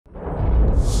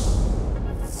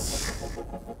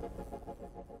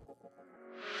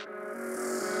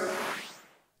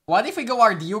What if we go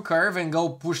Rdu curve and go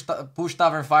push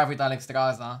Tavern 5 with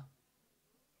Alexstrasza?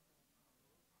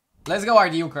 Let's go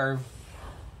Rdu curve.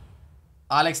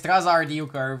 Alexstrasza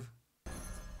Rdu curve.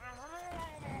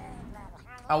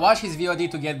 I'll watch his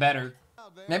VOD to get better.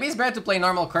 Maybe it's better to play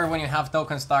normal curve when you have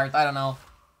token start, I don't know.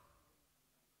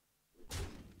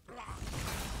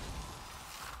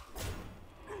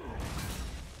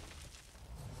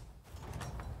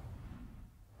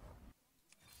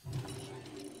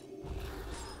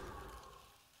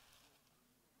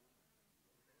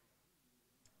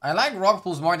 I like rock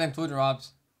pools more than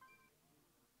 2-drops.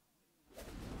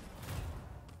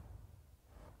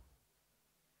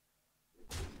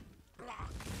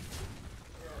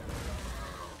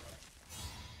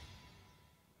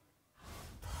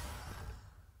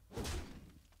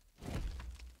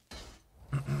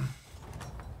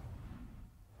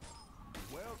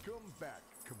 Welcome back,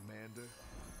 Commander.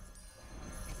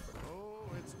 Oh,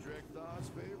 it's Drekthor's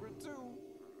favorite too.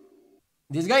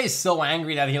 This guy is so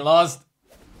angry that he lost.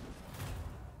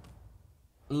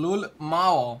 Lul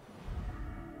Mao.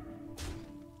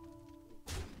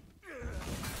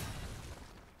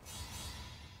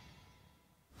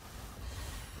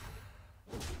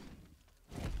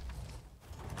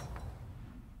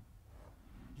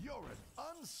 You're an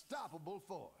unstoppable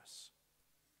force.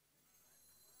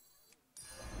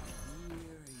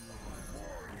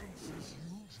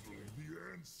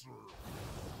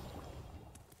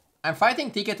 I'm fighting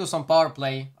Ticket to some power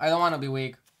play. I don't want to be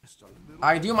weak.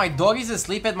 Rdu, my dog is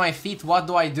asleep at my feet. What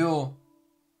do I do?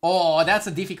 Oh, that's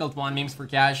a difficult one, Memes for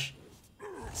Cash.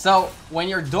 So, when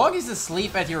your dog is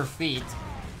asleep at your feet,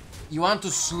 you want to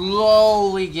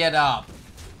slowly get up.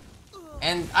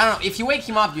 And, I don't know, if you wake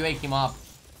him up, you wake him up.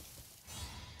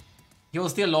 He will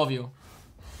still love you.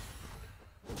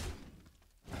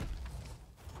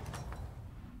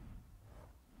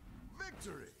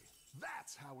 Victory!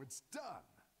 That's how it's done.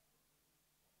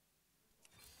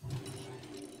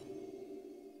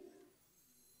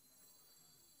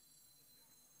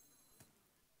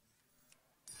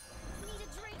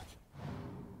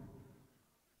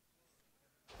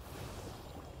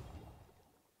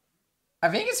 I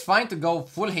think it's fine to go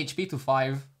full HP to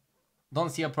 5.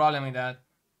 Don't see a problem with that.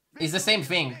 It's the same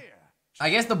thing. I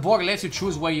guess the board lets you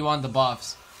choose where you want the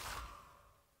buffs.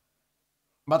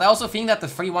 But I also think that the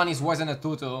free one is worse than a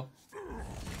 2-2.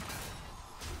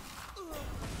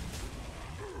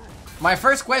 My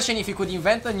first question, if you could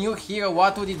invent a new hero,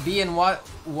 what would it be and what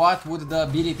would the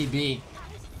ability be?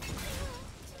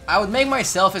 I would make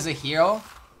myself as a hero,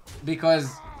 because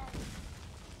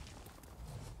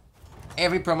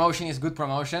every promotion is good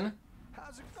promotion.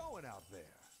 How's it going out there?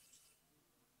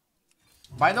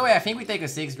 By the way, I think we take a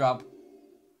 6-drop.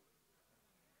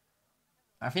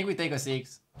 I think we take a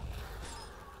 6.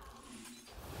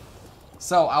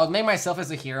 So, I would make myself as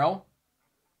a hero.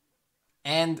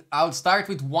 And I would start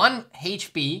with 1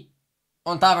 HP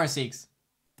on Tavern 6.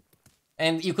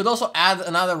 And you could also add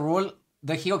another rule.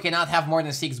 The hero cannot have more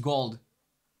than 6 gold.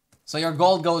 So your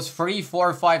gold goes 3,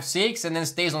 4, 5, 6 and then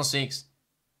stays on 6.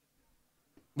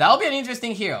 That'll be an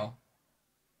interesting hero.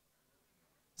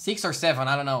 6 or 7,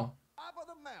 I don't know. Top of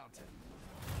the mountain.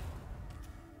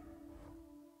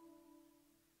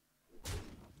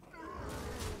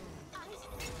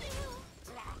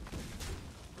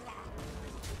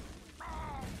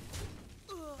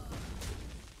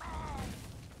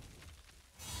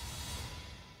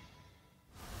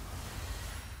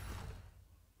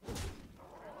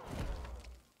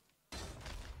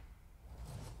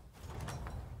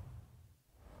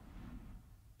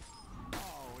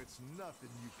 Nothing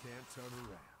you can't turn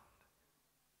around.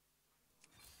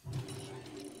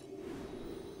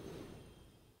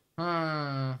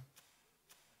 I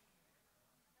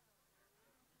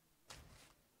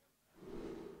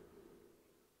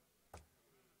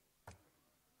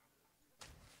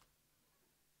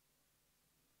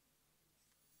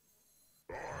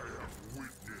have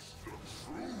witnessed the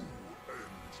true end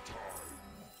time.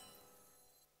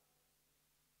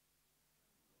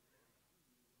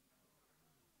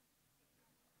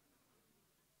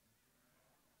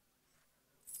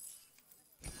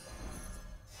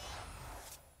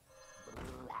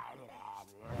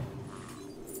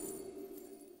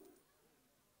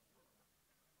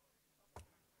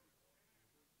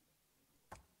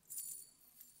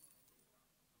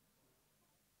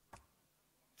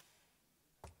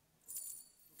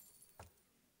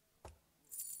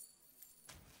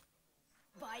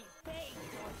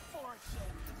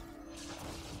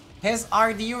 Has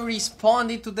Rdu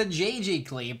responded to the JJ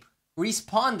clip?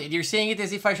 Responded? You're saying it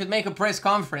as if I should make a press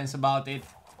conference about it.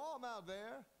 I'm out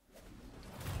there.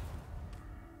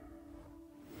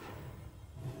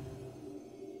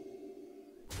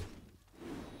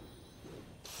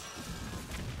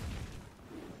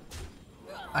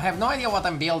 I have no idea what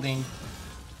I'm building.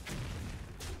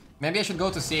 Maybe I should go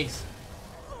to 6.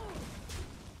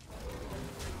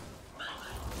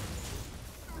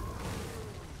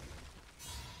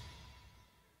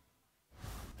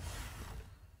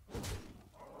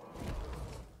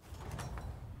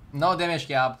 No damage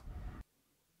cap.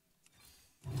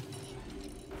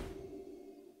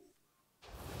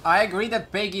 I agree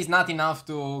that Peggy is not enough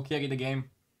to carry the game.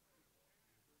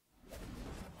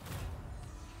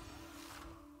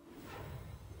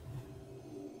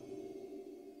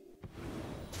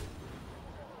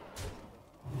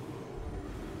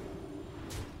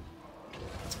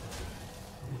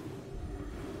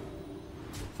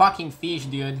 Fucking fish,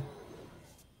 dude.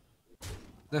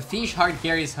 The fish hard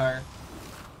carries her.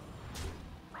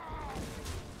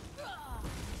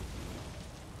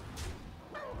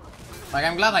 Like,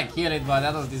 I'm glad I killed it, but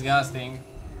that was disgusting.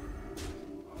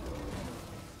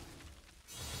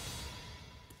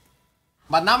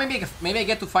 But now maybe I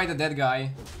get to fight the dead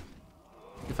guy.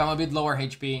 If I'm a bit lower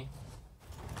HP.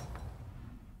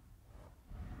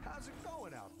 How's it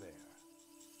going out there?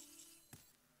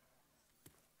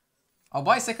 I'll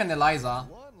buy second Eliza.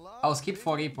 One live I'll skip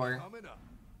for thing Reaper. coming up.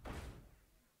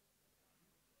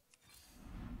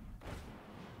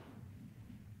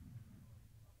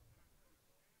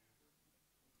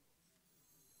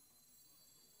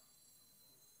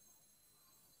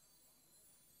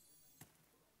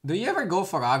 Do you ever go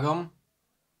for Agum?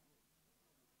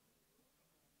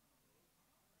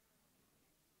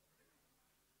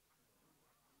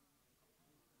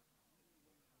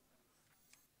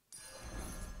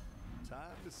 Time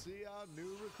to see our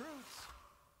new recruits.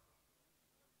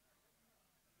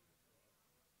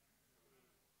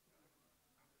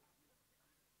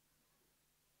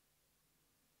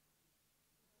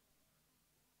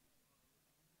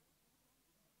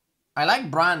 I like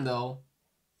Bran though.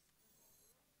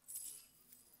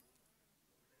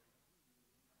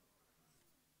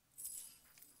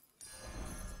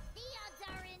 The odds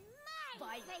are in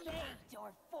my favor.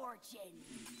 Your fortune.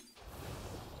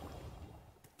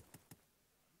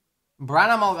 Bran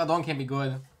Amalgadon can be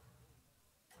good.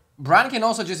 Bran can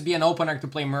also just be an opener to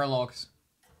play Murlocs.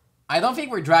 I don't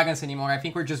think we're dragons anymore. I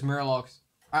think we're just Murlocs.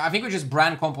 I think we're just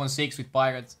Bran comp on 6 with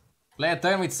pirates. Play a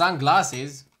turn with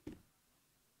sunglasses.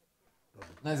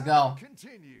 Let's go.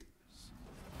 Continues.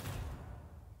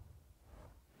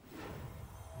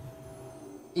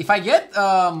 If I get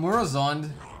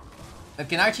Murazond, that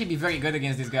can actually be very good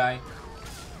against this guy.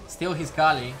 Steal his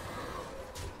Kali.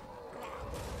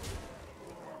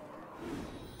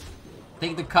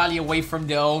 Take the Kali away from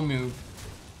the O move.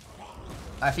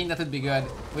 I think that would be good.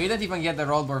 We didn't even get the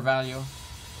rollbar value.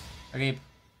 Rip.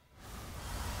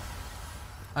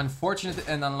 Unfortunate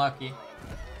and unlucky.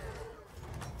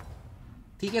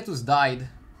 Tiketus died.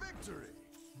 Victory.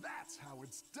 That's how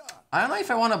it's done. I don't know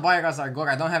if I want to buy Razargor.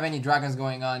 I don't have any dragons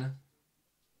going on.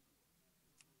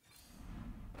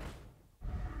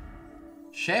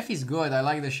 Chef is good. I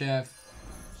like the chef.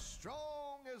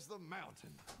 Strong as the mountain.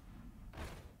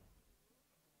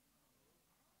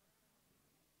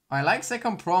 I like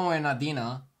second promo in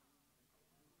Adina.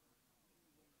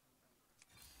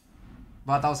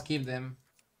 But I'll skip them.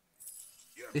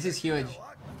 This is huge.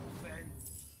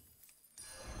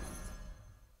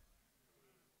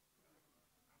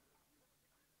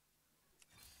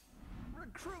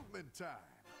 Recruitment time.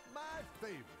 My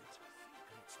favorite.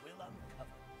 Will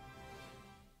uncover.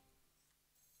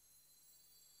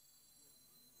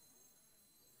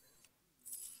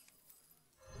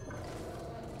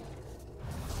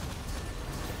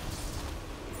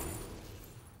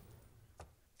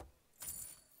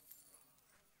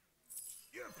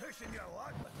 You're pushing your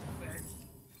luck, my friend.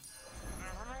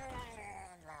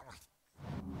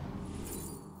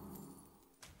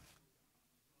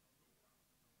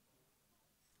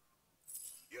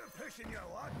 You're pushing your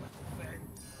luck, my friend.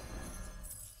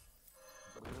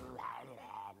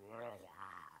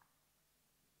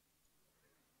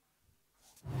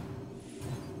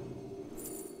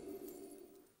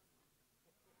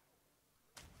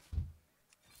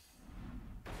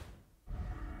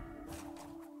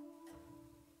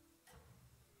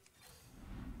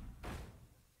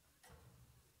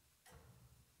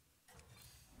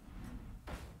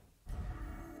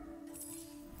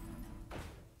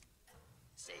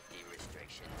 Safety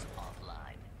restrictions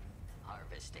offline.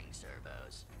 Harvesting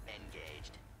servos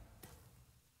engaged.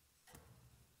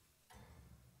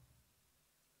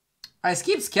 I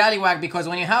skip Scallywag because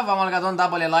when you have Amalgadon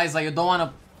double Eliza, you don't want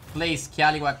to play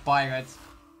Scallywag Pirates.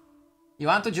 You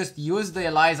want to just use the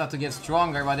Eliza to get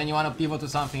stronger, but then you want to pivot to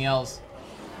something else.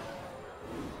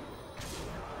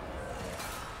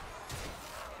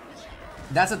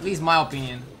 That's at least my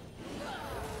opinion.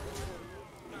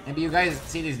 Maybe you guys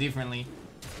see this differently.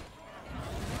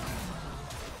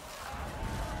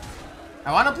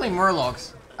 I want to play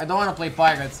Murlocs. I don't want to play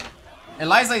Pirates.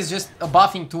 Eliza is just a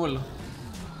buffing tool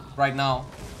right now.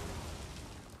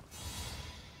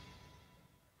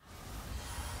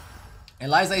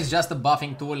 Eliza is just a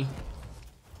buffing tool.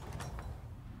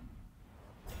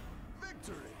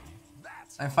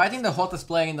 I'm fighting the hottest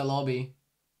player in the lobby.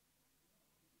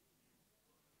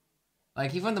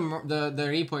 Like, even the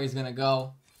Reaper is gonna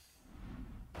go.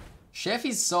 Chef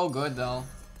is so good though.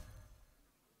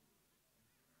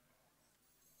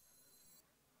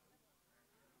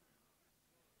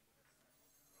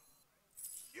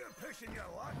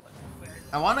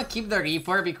 I wanna keep the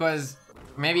Reaper because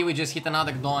maybe we just hit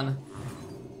another Dawn.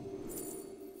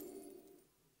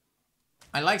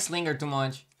 I like Slinger too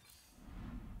much.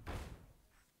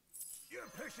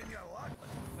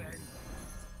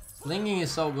 Slinging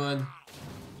is so good.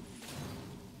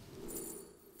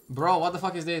 Bro, what the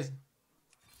fuck is this?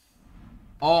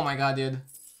 Oh my god, dude.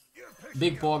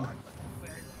 Big Pog.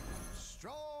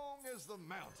 Strong as the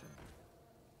mountain.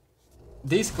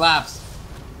 This claps.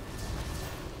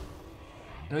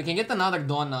 And we can get another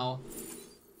Dawn now.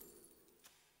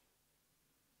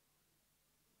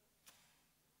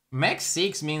 Max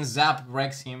 6 means Zap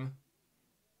wrecks him.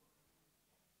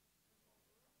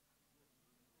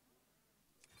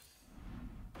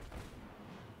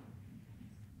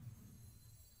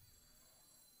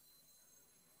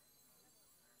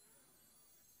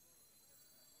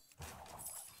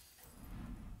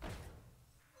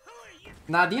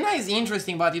 Nadina is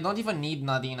interesting, but you don't even need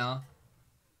Nadina.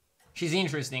 She's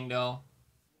interesting though.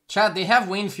 Chat, they have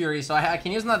Wind Fury, so I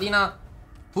can use Nadina,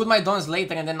 put my Dons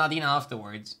later, and then Nadina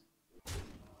afterwards.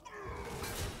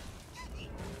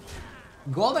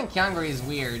 Golden Kangri is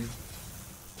weird.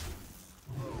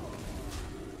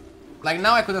 Like,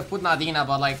 now I could have put Nadina,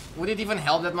 but like, would it even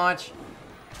help that much?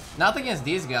 Not against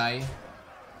this guy.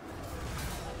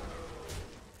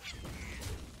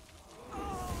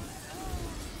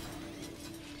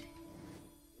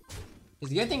 He's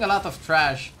getting a lot of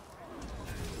trash.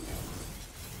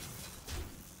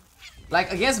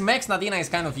 Like, against Max, Nadina is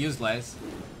kind of useless.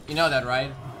 You know that,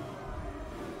 right?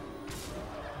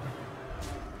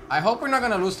 I hope we're not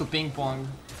gonna lose to Ping Pong.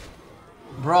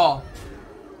 Bro.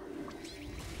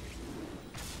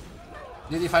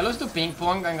 Dude, if I lose to Ping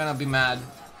Pong, I'm gonna be mad.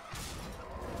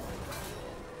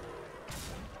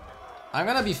 I'm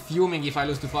gonna be fuming if I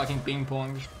lose to fucking Ping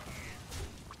Pong.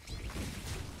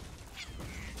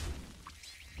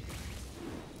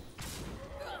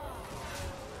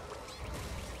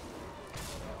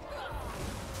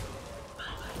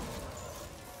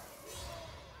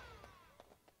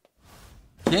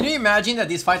 Can you imagine that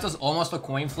this fight was almost a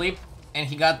coin flip and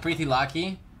he got pretty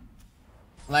lucky?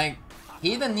 Like,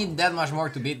 he didn't need that much more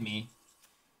to beat me.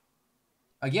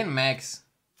 Again, Max.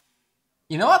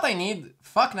 You know what I need?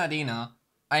 Fuck Nadina.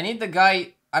 I need the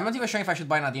guy... I'm not even sure if I should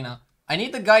buy Nadina. I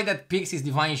need the guy that picks his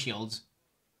Divine Shields.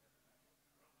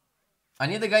 I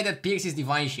need the guy that picks his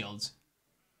Divine Shields.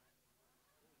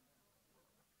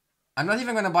 I'm not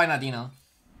even gonna buy Nadina.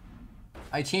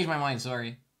 I changed my mind,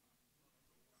 sorry.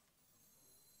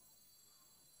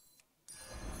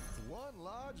 One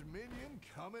large minion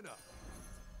coming up.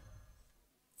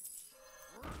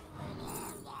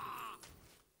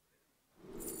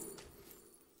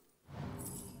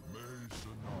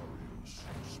 Mercenarius,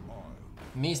 smile.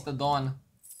 Mr. Dawn.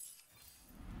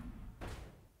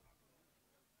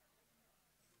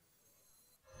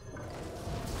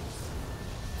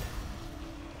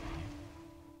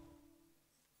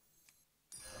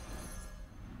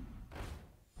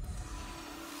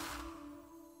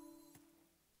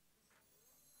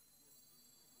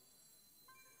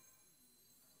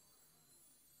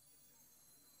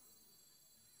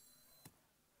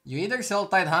 You either sell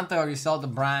Tidehunter or you sell the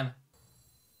Bran.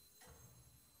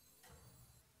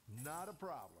 Not a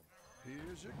problem.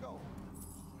 Here's your goal.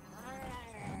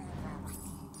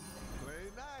 Play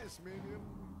nice, minion.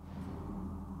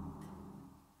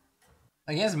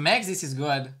 Against Max, this is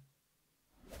good.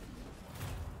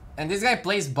 And this guy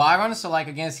plays Baron, so like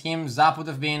against him, Zap would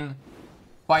have been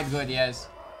quite good, yes.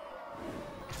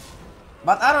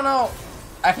 But I don't know.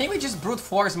 I think we just brute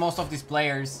force most of these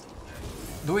players.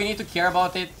 Do we need to care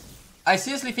about it? I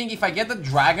seriously think if I get the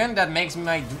dragon, that makes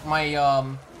my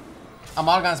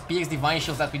Amalgam's PX Divine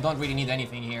Shields that we don't really need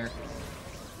anything here.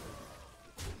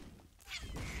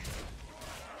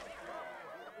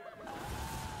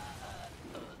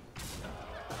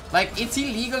 Like, it's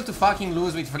illegal to fucking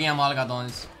lose with 3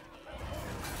 Amalgadons.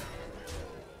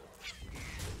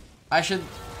 I should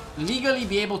legally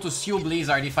be able to sue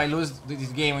Blizzard if I lose this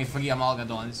game with 3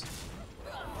 Amalgadons.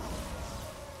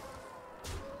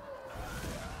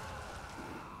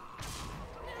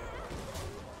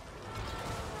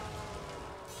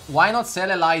 Why not sell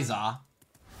Eliza?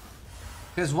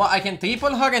 Because I can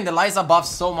triple her and Eliza buffs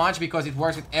so much because it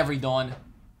works with every Dawn.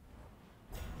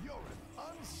 You're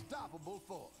an unstoppable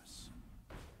force.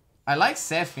 I like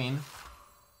Sephine.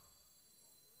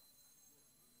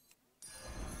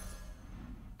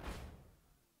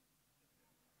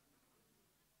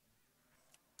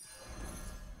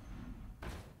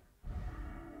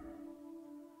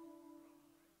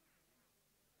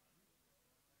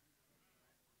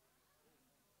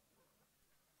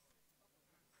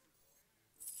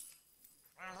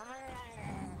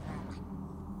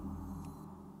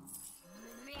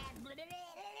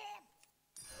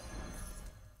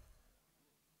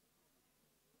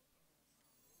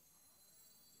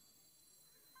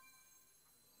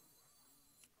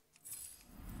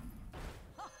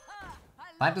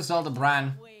 Time to sell the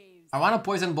Bran. I want to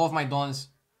poison both my Dons.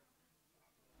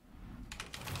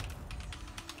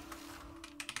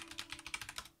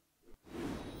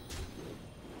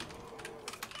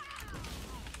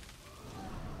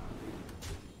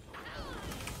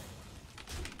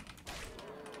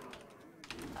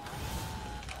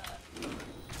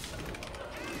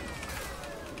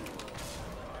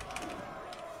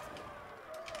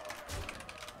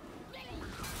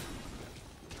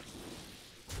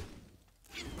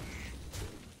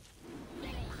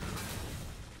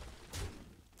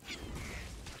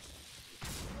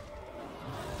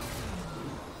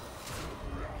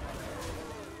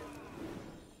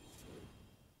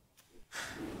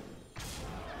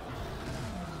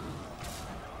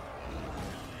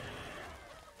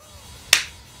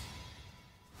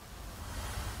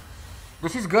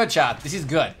 This is good, chat. This is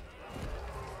good.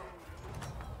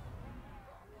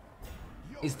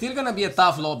 It's still gonna be a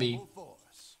tough lobby.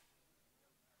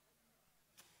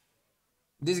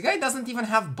 This guy doesn't even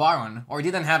have Baron, or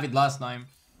didn't have it last time.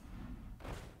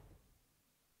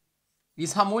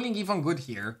 Is Hamuling even good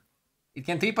here? It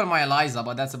can triple my Eliza,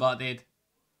 but that's about it.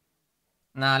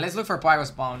 Nah, let's look for Pyro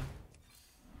Spawn.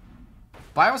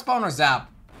 Pyro Spawn or Zap.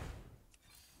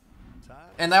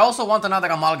 And I also want another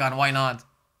Amalgam, why not?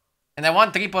 And I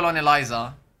want triple on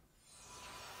Eliza.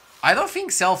 I don't think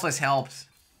Selfless helps.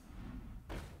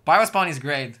 Pyro Spawn is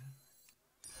great.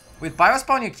 With Pyro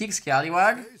Spawn you kick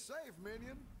Scallywag.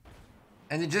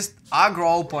 And you just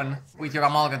aggro open with your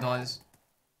Amalgadons.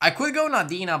 I could go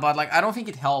Nadina, but like I don't think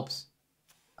it helps.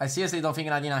 I seriously don't think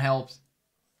Nadina helps.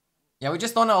 Yeah, we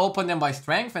just wanna open them by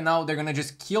strength, and now they're gonna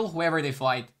just kill whoever they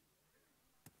fight.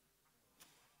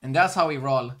 And that's how we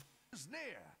roll.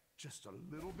 Just a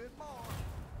little bit more.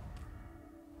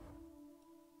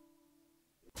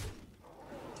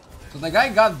 So the guy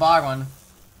got Baron.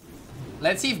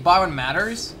 Let's see if Baron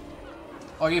matters.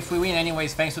 Or if we win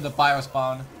anyways thanks to the Pyro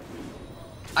Spawn.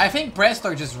 I think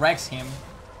Prestor just wrecks him.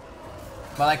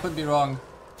 But I could be wrong.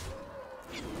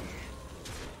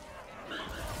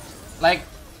 Like,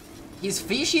 his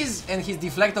fishes and his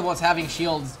deflectables having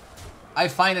shields, I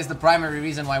find is the primary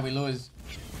reason why we lose.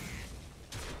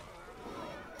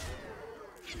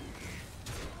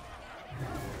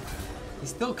 He's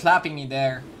still clapping me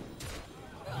there.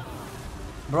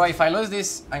 Bro, if I lose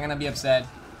this, I'm gonna be upset.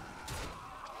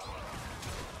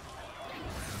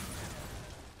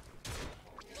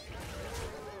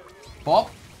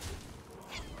 Pop.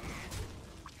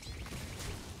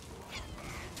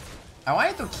 I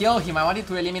wanted to kill him. I wanted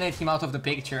to eliminate him out of the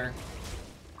picture.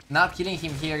 Not killing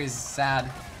him here is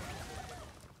sad.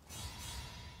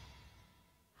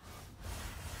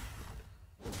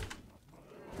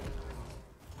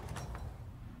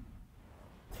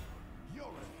 You're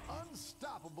an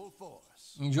unstoppable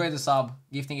force. Enjoy the sub.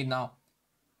 Gifting it now.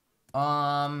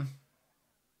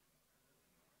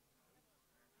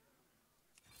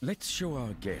 Let's show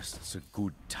our guests a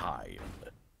good time.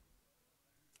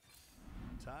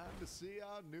 Time to see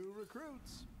our new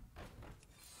recruits.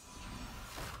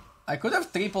 I could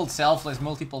have tripled Selfless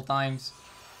multiple times.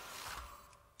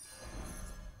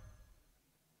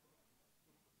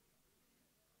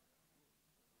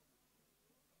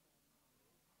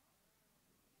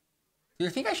 Do you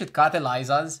think I should cut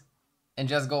Eliza's and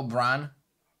just go Bran?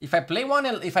 If I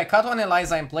cut one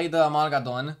Eliza and play the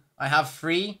Amalgadon, I have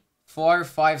 3, 4,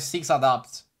 5, 6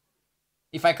 adapts.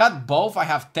 If I cut both, I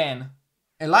have 10.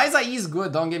 Eliza is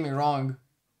good, don't get me wrong.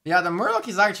 Yeah, the Murloc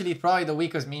is actually probably the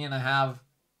weakest minion I have.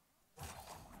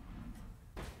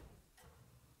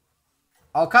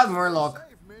 I'll cut Murloc.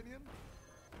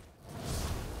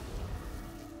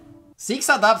 6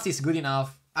 adapts is good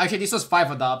enough. Actually, this was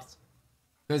 5 adapts.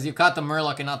 Because you cut the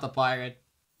Murloc and not the Pirate.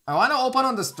 I want to open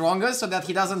on the strongest so that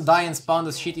he doesn't die and spawn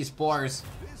the shitty spores.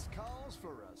 This calls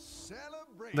for a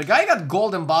celebration. The guy got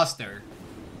Golden Buster.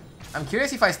 I'm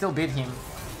curious if I still beat him.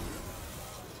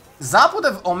 Zap would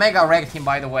have Omega wrecked him,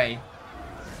 by the way.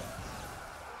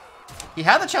 He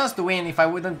had a chance to win if I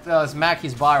wouldn't smack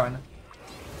his Baron.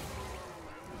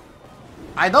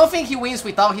 I don't think he wins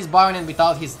without his Baron and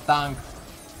without his tank.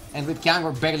 And with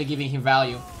Kangor barely giving him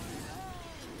value.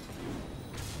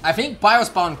 I think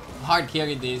Pyrospawn hard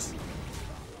carried this.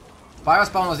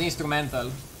 Pyrospawn was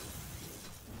instrumental.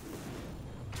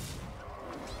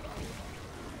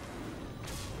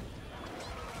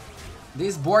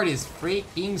 This board is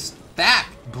freaking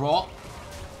stacked, bro.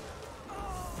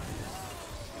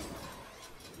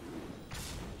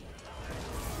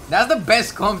 That's the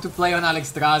best comp to play on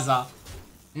Alexstrasza.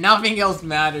 Nothing else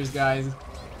matters, guys.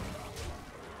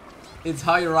 It's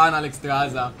how you run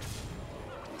Alexstrasza.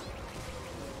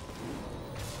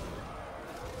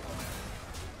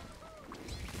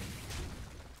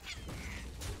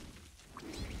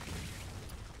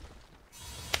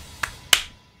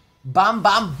 Bam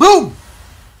bam boom!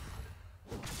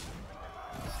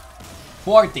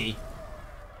 40.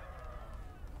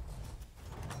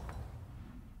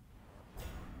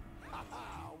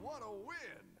 What a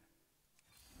win!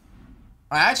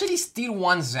 I actually steal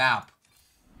one zap.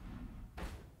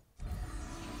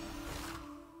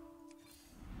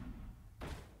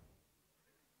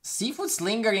 Seafood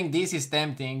Slingering this is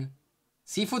tempting.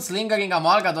 Seafood Slingering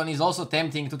Amalgadon is also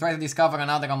tempting to try to discover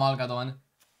another Amalgadon.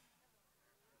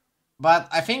 But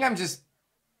I think I'm just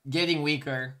getting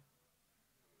weaker.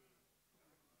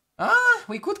 Ah,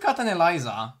 we could cut an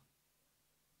Eliza.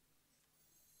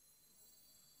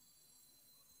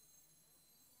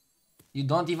 You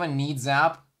don't even need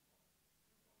Zap.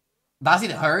 Does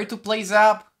it hurt to play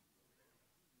Zap?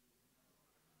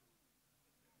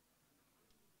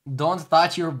 Don't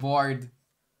touch your board.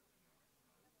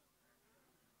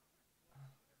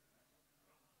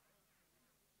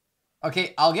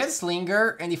 Okay, I'll get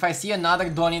Slinger, and if I see another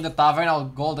Don in the tavern, I'll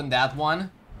golden that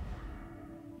one.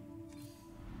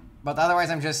 But otherwise,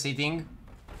 I'm just sitting.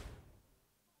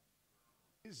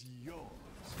 Is yours.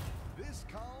 This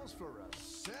calls for a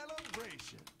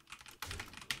celebration.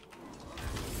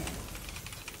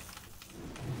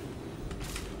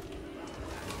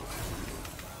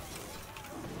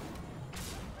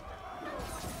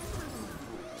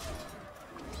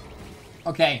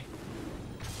 Okay.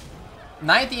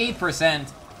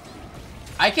 98%.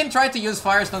 I can try to use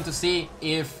Firestone to see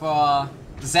if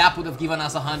Zap would have given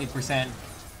us 100%.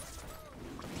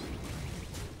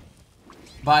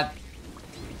 But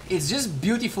it's just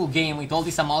beautiful game with all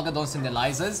these Amalgadons and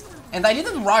Elizas. And I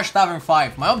didn't rush Tavern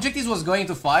 5. My objective was going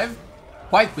to 5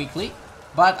 quite quickly.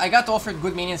 But I got offered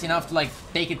good minions enough to like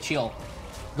take it chill.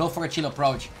 Go for a chill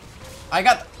approach. I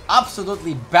got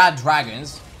absolutely bad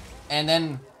dragons. And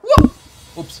then... whoop!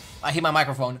 Oops, I hit my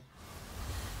microphone.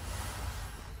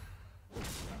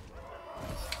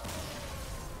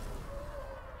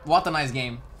 What a nice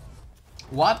game.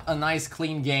 What a nice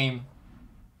clean game.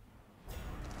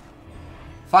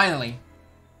 Finally.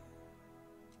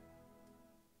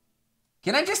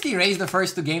 Can I just erase the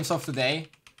first 2 games of today?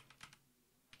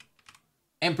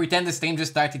 And pretend the stream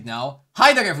just started now?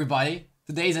 Hi there everybody!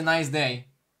 Today is a nice day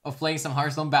of playing some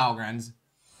Hearthstone Battlegrounds.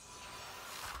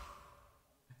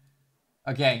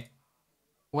 Okay.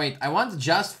 Wait, I want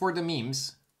just for the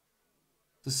memes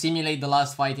to simulate the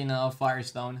last fight in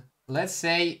Firestone. Let's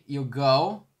say you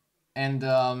go and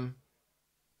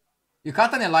you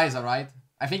cut an Eliza, right?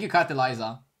 I think you cut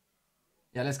Eliza.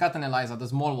 Yeah, let's cut an Eliza, the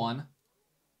small one.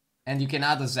 And you can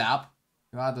add a Zap.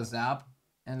 You add a Zap.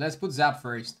 And let's put Zap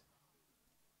first.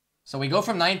 So we go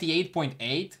from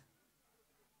 98.8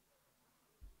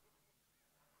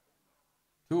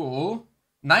 to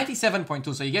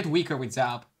 97.2. So you get weaker with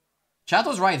Zap. Chat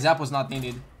was right, Zap was not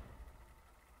needed.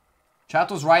 Chat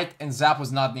was right and Zap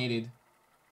was not needed.